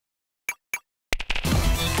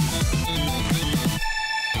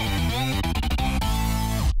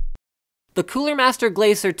the Cooler Master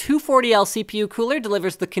Glacier 240L CPU cooler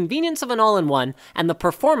delivers the convenience of an all-in-one and the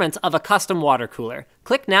performance of a custom water cooler.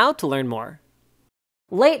 Click now to learn more.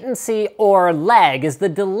 Latency, or lag, is the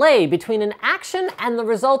delay between an action and the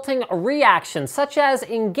resulting reaction, such as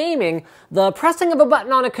in gaming, the pressing of a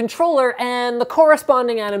button on a controller and the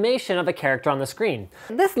corresponding animation of a character on the screen.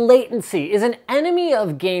 This latency is an enemy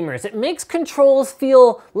of gamers. It makes controls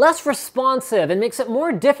feel less responsive and makes it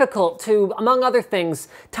more difficult to, among other things,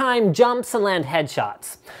 time jumps and land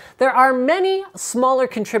headshots. There are many smaller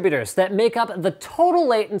contributors that make up the total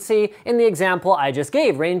latency in the example I just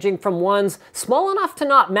gave, ranging from ones small enough to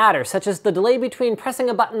not matter, such as the delay between pressing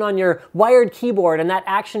a button on your wired keyboard and that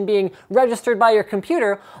action being registered by your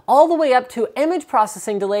computer, all the way up to image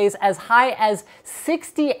processing delays as high as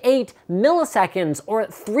 68 milliseconds or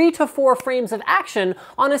 3 to 4 frames of action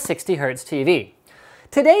on a 60 Hz TV.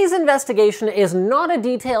 Today's investigation is not a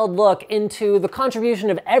detailed look into the contribution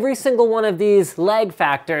of every single one of these lag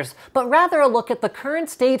factors, but rather a look at the current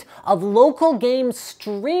state of local game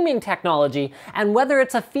streaming technology and whether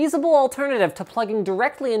it's a feasible alternative to plugging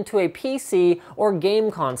directly into a PC or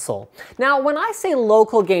game console. Now, when I say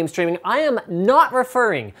local game streaming, I am not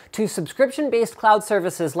referring to subscription-based cloud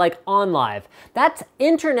services like OnLive. That's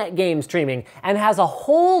internet game streaming and has a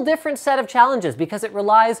whole different set of challenges because it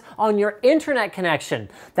relies on your internet connection.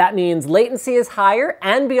 That means latency is higher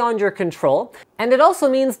and beyond your control. And it also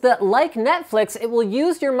means that, like Netflix, it will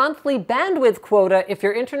use your monthly bandwidth quota if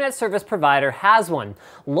your internet service provider has one.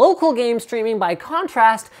 Local game streaming, by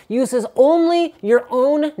contrast, uses only your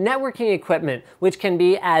own networking equipment, which can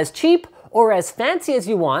be as cheap or as fancy as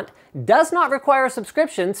you want, does not require a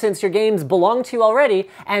subscription since your games belong to you already,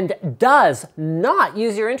 and does not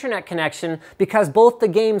use your internet connection because both the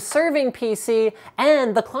game serving PC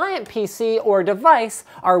and the client PC or device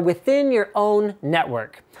are within your own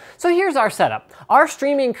network. So here's our setup. Our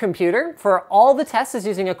streaming computer for all the tests is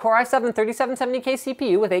using a Core i7-3770K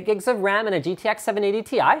CPU with 8 gigs of RAM and a GTX 780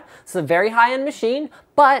 Ti. It's a very high-end machine,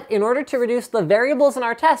 but in order to reduce the variables in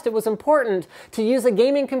our test, it was important to use a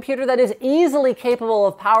gaming computer that is easily capable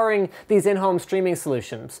of powering these in-home streaming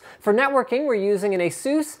solutions. For networking, we're using an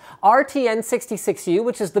ASUS RTN66U,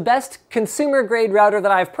 which is the best consumer-grade router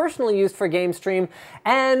that I've personally used for game stream,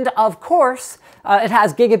 and of course, it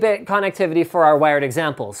has gigabit connectivity for our wired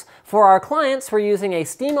examples. For our clients, we're using a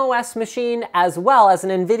SteamOS machine as well as an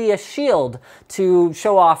NVIDIA SHIELD to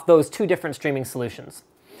show off those two different streaming solutions.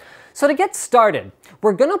 So to get started,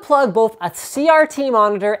 we're going to plug both a CRT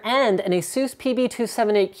monitor and an ASUS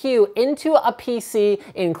PB278Q into a PC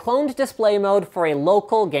in cloned display mode for a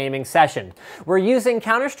local gaming session. We're using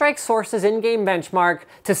Counter-Strike Source's in-game benchmark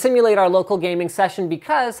to simulate our local gaming session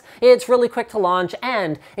because it's really quick to launch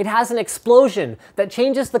and it has an explosion that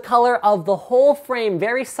changes the color of the whole frame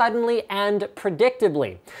very suddenly and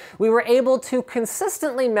predictably. We were able to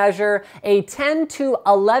consistently measure a 10 to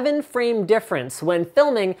 11 frame difference when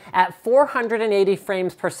filming at 480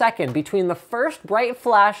 frames per second between the first bright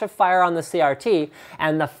flash of fire on the CRT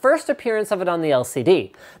and the first appearance of it on the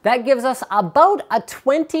LCD. That gives us about a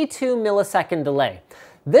 22 millisecond delay.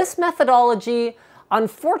 This methodology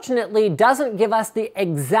unfortunately doesn't give us the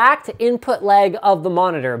exact input lag of the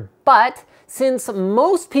monitor, but since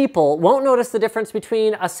most people won't notice the difference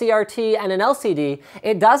between a CRT and an LCD,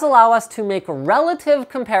 it does allow us to make relative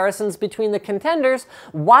comparisons between the contenders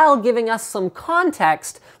while giving us some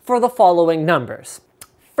context for the following numbers.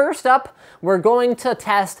 First up, we're going to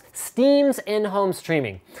test Steam's in-home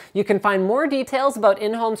streaming. You can find more details about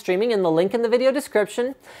in-home streaming in the link in the video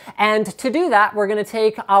description. And to do that, we're going to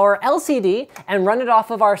take our LCD and run it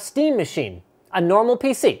off of our Steam machine, a normal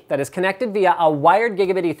PC that is connected via a wired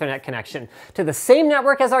gigabit Ethernet connection to the same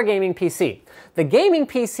network as our gaming PC. The gaming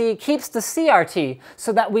PC keeps the CRT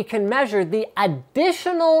so that we can measure the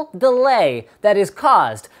additional delay that is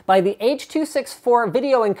caused by the H.264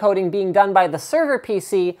 video encoding being done by the server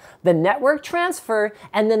PC, the network transfer,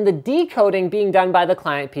 and then the decoding being done by the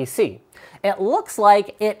client PC. It looks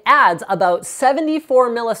like it adds about 74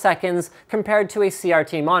 milliseconds compared to a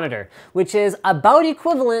CRT monitor, which is about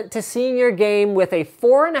equivalent to seeing your game with a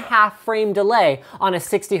 4.5 frame delay on a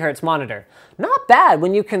 60 Hz monitor. Not bad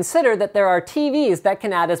when you consider that there are TVs that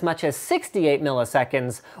can add as much as 68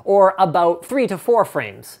 milliseconds, or about 3 to 4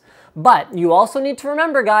 frames. But you also need to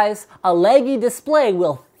remember, guys, a laggy display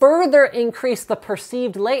will further increase the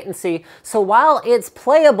perceived latency, so while it's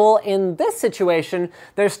playable in this situation,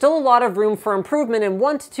 there's still a lot of room for improvement, and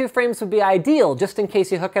 1 to 2 frames would be ideal, just in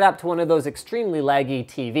case you hook it up to one of those extremely laggy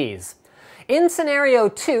TVs. In scenario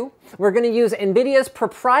 2, we're going to use NVIDIA's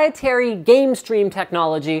proprietary game stream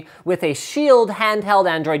technology with a Shield handheld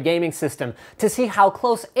Android gaming system to see how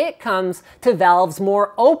close it comes to Valve's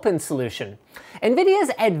more open solution.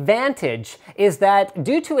 NVIDIA's advantage is that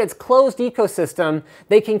due to its closed ecosystem,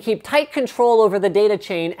 they can keep tight control over the data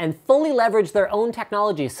chain and fully leverage their own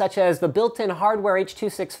technologies, such as the built-in hardware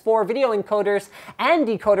H.264 video encoders and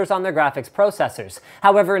decoders on their graphics processors.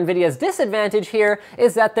 However, NVIDIA's disadvantage here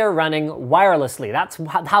is that they're running wirelessly. That's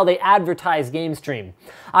how they advertise GameStream.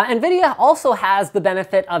 NVIDIA also has the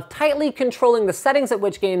benefit of tightly controlling the settings at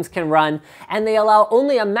which games can run, and they allow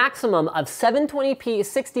only a maximum of 720p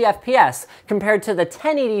 60 FPS compared to the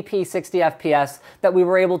 1080p 60 FPS that we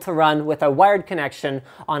were able to run with a wired connection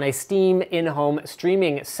on a Steam in-home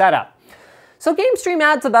streaming setup. So GameStream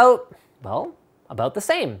adds about the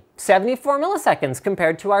same, 74 milliseconds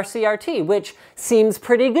compared to our CRT, which seems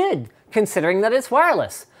pretty good considering that it's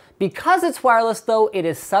wireless. Because it's wireless though, it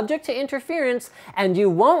is subject to interference and you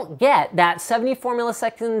won't get that 74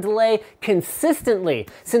 millisecond delay consistently,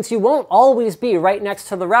 since you won't always be right next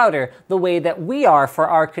to the router the way that we are for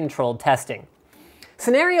our controlled testing.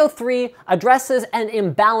 Scenario 3 addresses an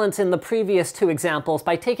imbalance in the previous two examples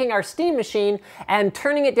by taking our Steam machine and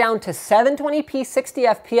turning it down to 720p 60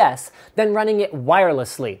 FPS, then running it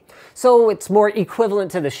wirelessly. So it's more equivalent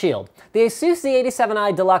to the Shield. The Asus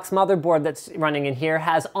Z87i Deluxe motherboard that's running in here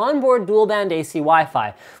has onboard dual-band AC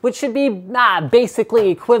Wi-Fi, which should be basically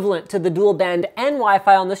equivalent to the dual-band N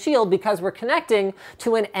Wi-Fi on the Shield because we're connecting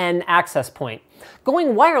to an N access point.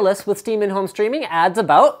 Going wireless with Steam in-home streaming adds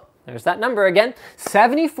about, there's that number again,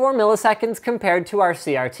 74 milliseconds compared to our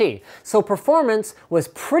CRT. So performance was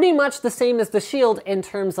pretty much the same as the Shield in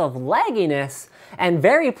terms of lagginess and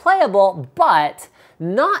very playable, but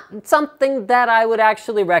not something that I would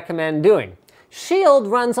actually recommend doing. Shield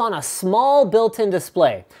runs on a small built-in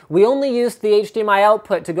display. We only used the HDMI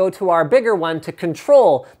output to go to our bigger one to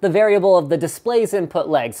control the variable of the display's input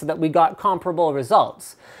leg so that we got comparable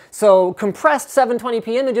results. So compressed 720p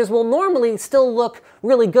images will normally still look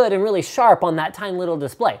really good and really sharp on that tiny little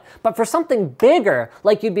display. But for something bigger,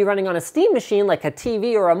 like you'd be running on a Steam machine like a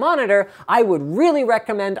TV or a monitor, I would really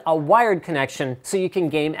recommend a wired connection so you can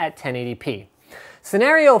game at 1080p.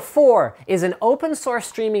 Scenario 4 is an open source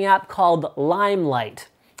streaming app called Limelight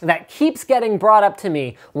that keeps getting brought up to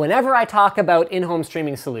me whenever I talk about in-home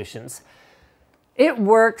streaming solutions. It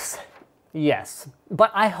works, yes,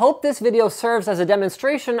 but I hope this video serves as a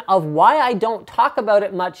demonstration of why I don't talk about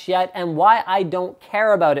it much yet and why I don't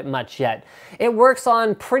care about it much yet. It works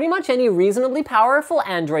on pretty much any reasonably powerful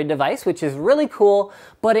Android device, which is really cool,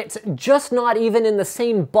 but it's just not even in the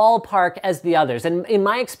same ballpark as the others, and in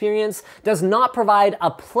my experience, does not provide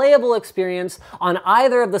a playable experience on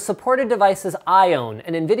either of the supported devices I own,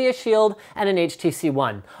 an NVIDIA Shield and an HTC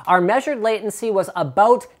One. Our measured latency was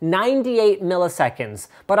about 98 milliseconds,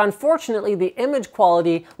 but unfortunately the image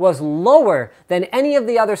quality was lower than any of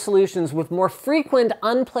the other solutions with more frequent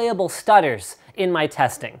unplayable stutters in my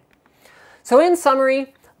testing. So in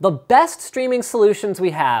summary, the best streaming solutions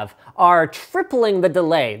we have are tripling the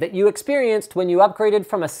delay that you experienced when you upgraded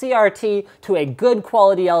from a CRT to a good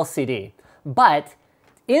quality LCD. But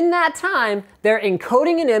in that time, they're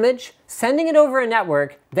encoding an image, sending it over a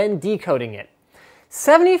network, then decoding it.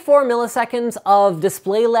 74 milliseconds of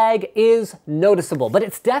display lag is noticeable, but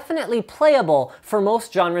it's definitely playable for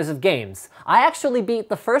most genres of games. I actually beat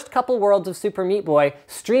the first couple worlds of Super Meat Boy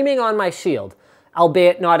streaming on my Shield,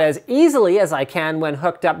 albeit not as easily as I can when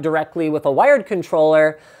hooked up directly with a wired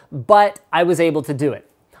controller, but I was able to do it.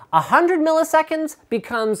 100 milliseconds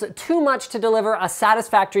becomes too much to deliver a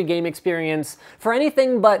satisfactory game experience for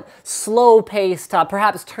anything but slow-paced,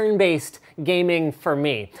 perhaps turn-based gaming for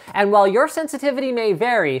me. And while your sensitivity may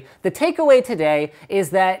vary, the takeaway today is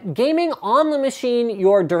that gaming on the machine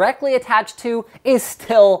you're directly attached to is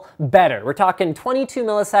still better. We're talking 22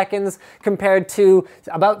 milliseconds compared to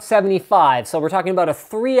about 75, so we're talking about a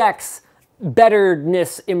 3x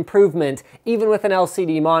betterness improvement even with an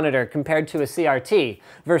LCD monitor compared to a CRT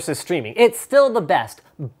versus streaming. It's still the best,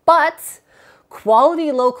 but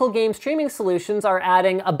quality local game streaming solutions are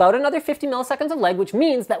adding about another 50 milliseconds of lag, which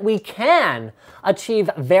means that we can achieve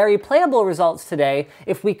very playable results today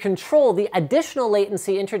if we control the additional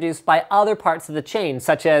latency introduced by other parts of the chain,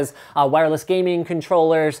 such as wireless gaming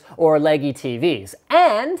controllers or leggy TVs.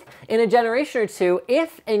 And in a generation or two,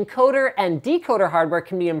 if encoder and decoder hardware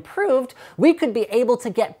can be improved, we could be able to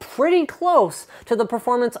get pretty close to the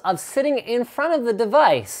performance of sitting in front of the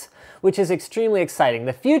device, which is extremely exciting.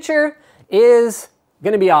 The future is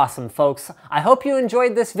Gonna be awesome, folks. I hope you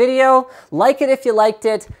enjoyed this video. Like it if you liked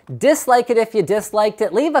it, dislike it if you disliked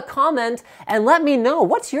it, leave a comment and let me know,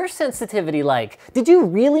 what's your sensitivity like? Did you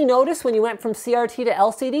really notice when you went from CRT to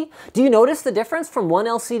LCD? Do you notice the difference from one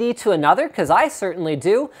LCD to another? Because I certainly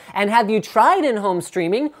do. And have you tried in-home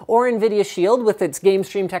streaming or NVIDIA SHIELD with its game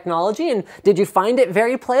stream technology, and did you find it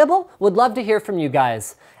very playable? Would love to hear from you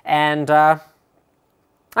guys. And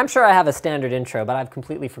I'm sure I have a standard intro, but I've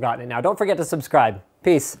completely forgotten it now. Don't forget to subscribe.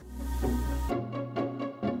 Peace.